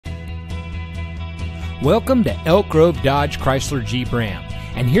Welcome to Elk Grove Dodge Chrysler Jeep Ram,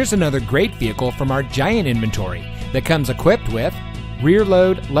 and here's another great vehicle from our giant inventory that comes equipped with rear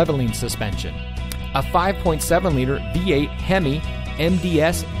load leveling suspension, a 5.7-liter V8 Hemi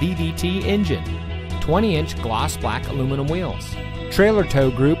MDS VVT engine, 20-inch gloss black aluminum wheels, trailer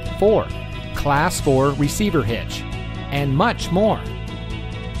tow group 4, class 4 receiver hitch, and much more.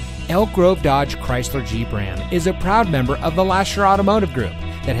 Elk Grove Dodge Chrysler Jeep Ram is a proud member of the Lasher Automotive Group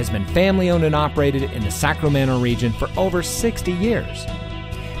that has been family owned and operated in the Sacramento region for over 60 years.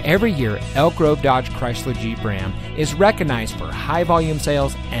 Every year, Elk Grove Dodge Chrysler Jeep Ram is recognized for high volume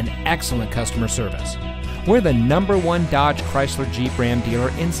sales and excellent customer service. We're the #1 Dodge Chrysler Jeep Ram dealer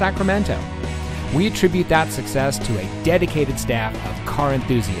in Sacramento. We attribute that success to a dedicated staff of car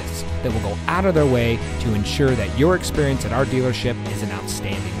enthusiasts that will go out of their way to ensure that your experience at our dealership is an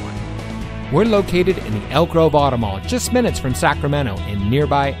outstanding one. We're located in the Elk Grove Auto Mall, just minutes from Sacramento in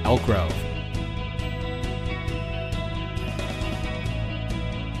nearby Elk Grove.